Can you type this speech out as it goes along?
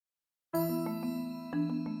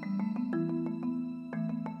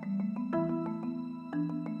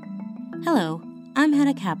Hello, I'm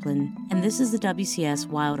Hannah Kaplan, and this is the WCS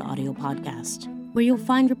Wild Audio Podcast, where you'll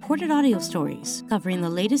find reported audio stories covering the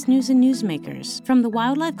latest news and newsmakers from the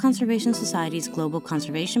Wildlife Conservation Society's Global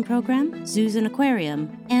Conservation Program, Zoos and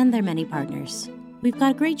Aquarium, and their many partners. We've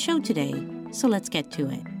got a great show today, so let's get to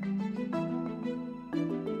it.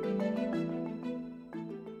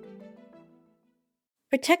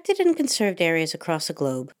 Protected and conserved areas across the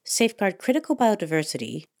globe safeguard critical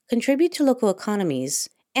biodiversity, contribute to local economies,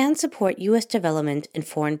 and support U.S. development and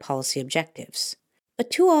foreign policy objectives. But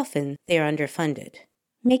too often, they are underfunded.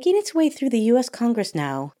 Making its way through the U.S. Congress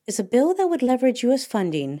now is a bill that would leverage U.S.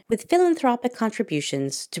 funding with philanthropic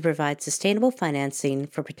contributions to provide sustainable financing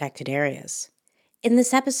for protected areas. In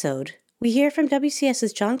this episode, we hear from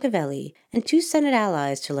WCS's John Calvelli and two Senate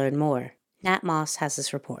allies to learn more. Nat Moss has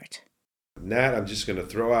this report. Nat, I'm just going to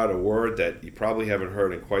throw out a word that you probably haven't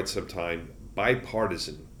heard in quite some time.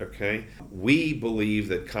 Bipartisan, okay? We believe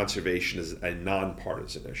that conservation is a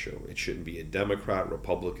nonpartisan issue. It shouldn't be a Democrat,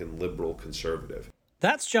 Republican, liberal, conservative.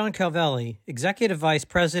 That's John Calvelli, Executive Vice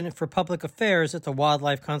President for Public Affairs at the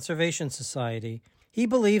Wildlife Conservation Society. He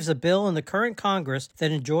believes a bill in the current Congress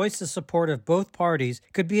that enjoys the support of both parties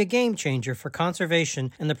could be a game changer for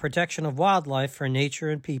conservation and the protection of wildlife for nature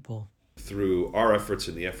and people. Through our efforts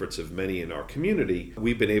and the efforts of many in our community,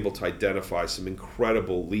 we've been able to identify some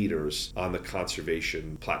incredible leaders on the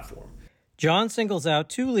conservation platform. John singles out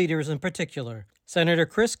two leaders in particular, Senator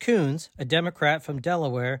Chris Coons, a Democrat from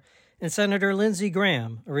Delaware, and Senator Lindsey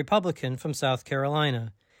Graham, a Republican from South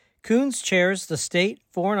Carolina. Coons chairs the State,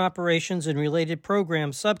 Foreign Operations and Related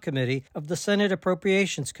Programs Subcommittee of the Senate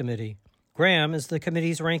Appropriations Committee. Graham is the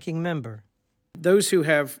committee's ranking member. Those who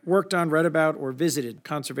have worked on, read about, or visited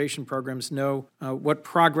conservation programs know what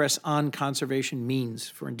progress on conservation means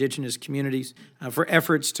for indigenous communities, for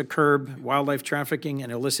efforts to curb wildlife trafficking and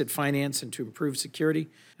illicit finance and to improve security,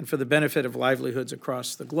 and for the benefit of livelihoods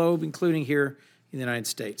across the globe, including here in the United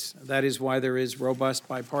States. That is why there is robust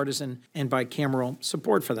bipartisan and bicameral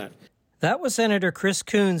support for that. That was Senator Chris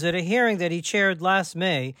Coons at a hearing that he chaired last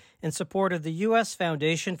May in support of the U.S.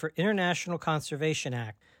 Foundation for International Conservation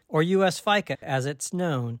Act, or U.S. FICA as it's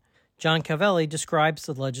known. John Calvelli describes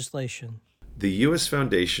the legislation. The U.S.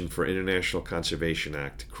 Foundation for International Conservation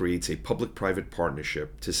Act creates a public-private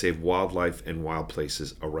partnership to save wildlife and wild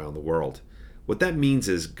places around the world. What that means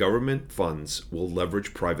is government funds will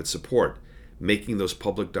leverage private support, making those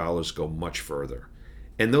public dollars go much further.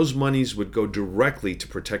 And those monies would go directly to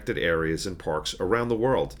protected areas and parks around the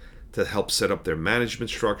world to help set up their management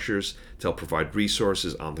structures, to help provide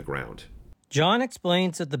resources on the ground. John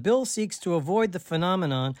explains that the bill seeks to avoid the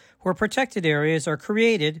phenomenon where protected areas are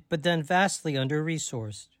created but then vastly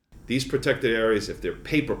under-resourced. These protected areas, if they're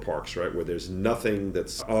paper parks, right, where there's nothing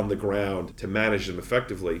that's on the ground to manage them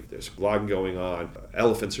effectively, there's logging going on,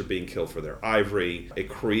 elephants are being killed for their ivory, it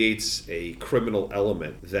creates a criminal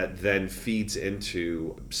element that then feeds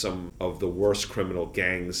into some of the worst criminal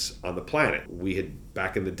gangs on the planet. We had,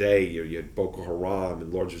 back in the day, you had Boko Haram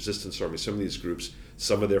and Lord's Resistance Army, some of these groups,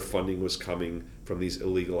 some of their funding was coming from these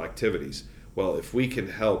illegal activities. Well, if we can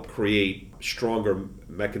help create stronger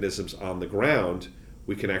mechanisms on the ground,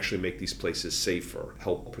 we can actually make these places safer,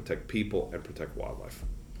 help protect people and protect wildlife.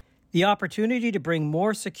 The opportunity to bring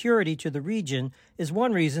more security to the region is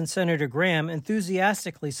one reason Senator Graham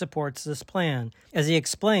enthusiastically supports this plan, as he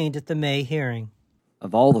explained at the May hearing.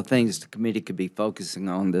 Of all the things the committee could be focusing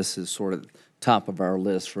on, this is sort of top of our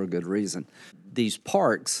list for a good reason. These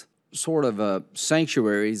parks, sort of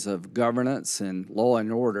sanctuaries of governance and law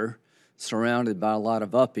and order, surrounded by a lot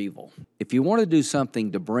of upheaval. If you want to do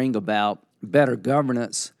something to bring about better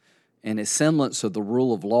governance and a semblance of the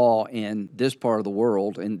rule of law in this part of the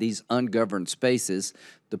world, in these ungoverned spaces,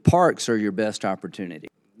 the parks are your best opportunity.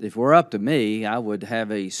 If it were up to me, I would have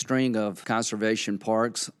a string of conservation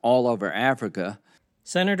parks all over Africa.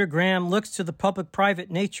 Senator Graham looks to the public-private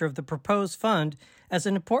nature of the proposed fund as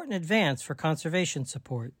an important advance for conservation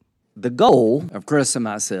support. The goal of Chris and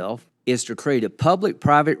myself is to create a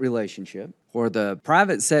public-private relationship where the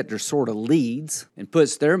private sector sort of leads and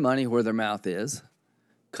puts their money where their mouth is,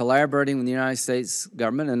 collaborating with the United States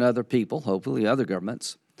government and other people, hopefully other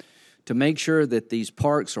governments, to make sure that these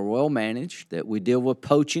parks are well managed, that we deal with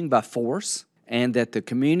poaching by force, and that the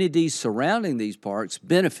communities surrounding these parks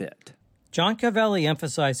benefit. John Calvelli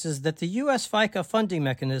emphasizes that the U.S. FICA funding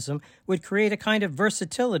mechanism would create a kind of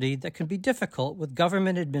versatility that can be difficult with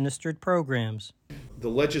government-administered programs. The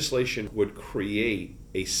legislation would create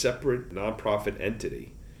a separate nonprofit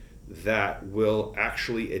entity that will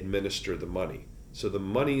actually administer the money. So the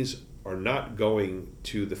monies are not going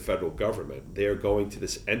to the federal government. They're going to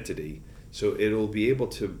this entity. So it'll be able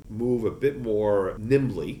to move a bit more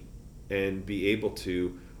nimbly and be able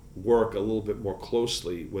to work a little bit more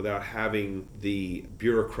closely without having the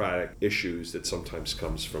bureaucratic issues that sometimes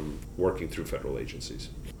comes from working through federal agencies.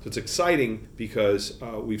 So it's exciting because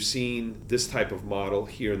we've seen this type of model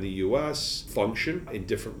here in the U.S. function in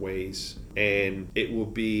different ways, and it will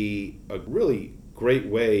be a really great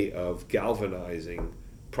way of galvanizing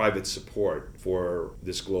private support for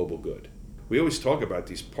this global good. We always talk about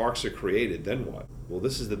these parks are created, then what? Well,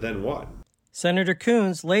 this is the then what. Senator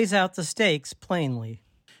Coons lays out the stakes plainly.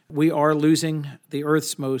 We are losing the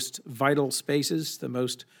Earth's most vital spaces, the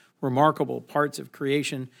most remarkable parts of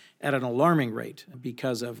creation at an alarming rate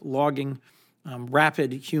because of logging,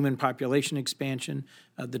 rapid human population expansion,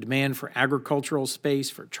 the demand for agricultural space,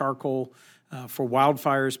 for charcoal, for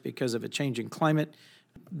wildfires because of a changing climate.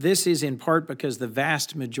 This is in part because the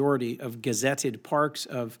vast majority of gazetted parks,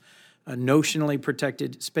 of notionally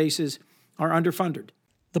protected spaces, are underfunded.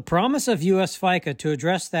 The promise of U.S. FICA to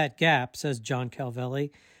address that gap, says John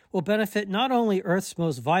Calvelli, will benefit not only Earth's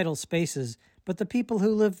most vital spaces, but the people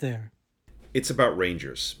who live there. It's about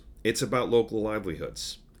rangers. It's about local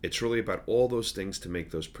livelihoods. It's really about all those things to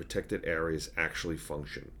make those protected areas actually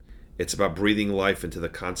function. It's about breathing life into the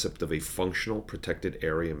concept of a functional protected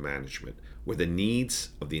area management, where the needs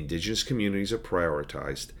of the indigenous communities are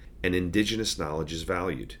prioritized and indigenous knowledge is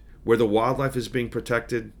valued, where the wildlife is being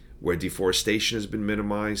protected, where deforestation has been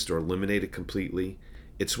minimized or eliminated completely.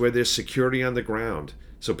 It's where there's security on the ground,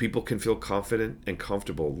 so people can feel confident and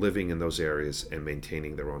comfortable living in those areas and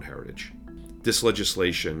maintaining their own heritage. This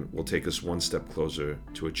legislation will take us one step closer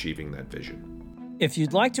to achieving that vision. If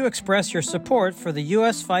you'd like to express your support for the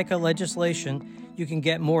U.S. FICA legislation, you can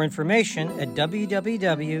get more information at www.wcs.org.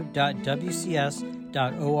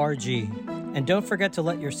 And don't forget to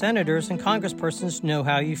let your senators and congresspersons know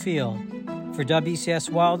how you feel. For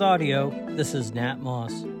WCS Wild Audio, this is Nat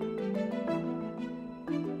Moss.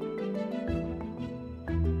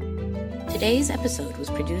 Today's episode was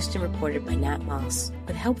produced and reported by Nat Moss,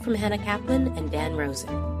 with help from Hannah Kaplan and Dan Rosen.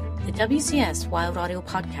 The WCS Wild Audio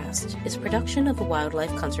Podcast is a production of the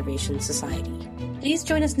Wildlife Conservation Society. Please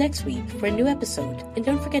join us next week for a new episode, and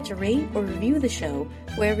don't forget to rate or review the show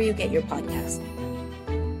wherever you get your podcast.